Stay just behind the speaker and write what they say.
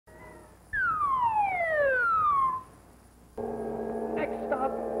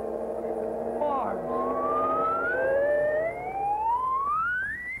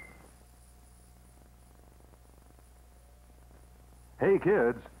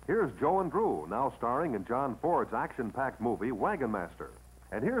kids, here's Joe and Drew, now starring in John Ford's action-packed movie, Wagon Master.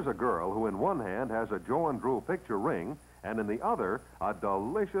 And here's a girl who in one hand has a Joe and Drew picture ring, and in the other, a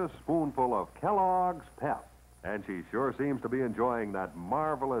delicious spoonful of Kellogg's Pep. And she sure seems to be enjoying that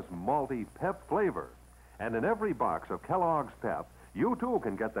marvelous malty Pep flavor. And in every box of Kellogg's Pep, you too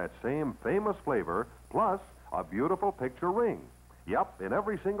can get that same famous flavor, plus a beautiful picture ring. Yep, in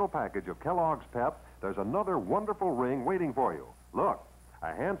every single package of Kellogg's Pep, there's another wonderful ring waiting for you. Look,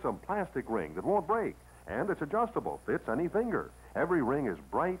 a handsome plastic ring that won't break, and it's adjustable, fits any finger. Every ring is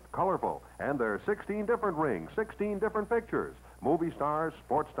bright, colorful, and there are 16 different rings, 16 different pictures. Movie stars,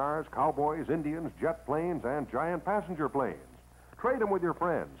 sports stars, cowboys, Indians, jet planes, and giant passenger planes. Trade them with your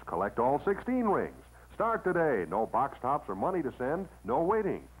friends. Collect all 16 rings. Start today. No box tops or money to send, no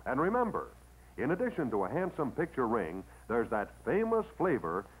waiting. And remember, in addition to a handsome picture ring, there's that famous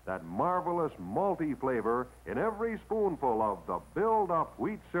flavor, that marvelous malty flavor in every spoonful of the build-up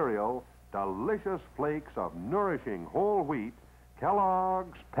wheat cereal, delicious flakes of nourishing whole wheat,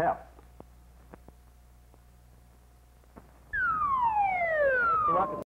 Kellogg's Pep.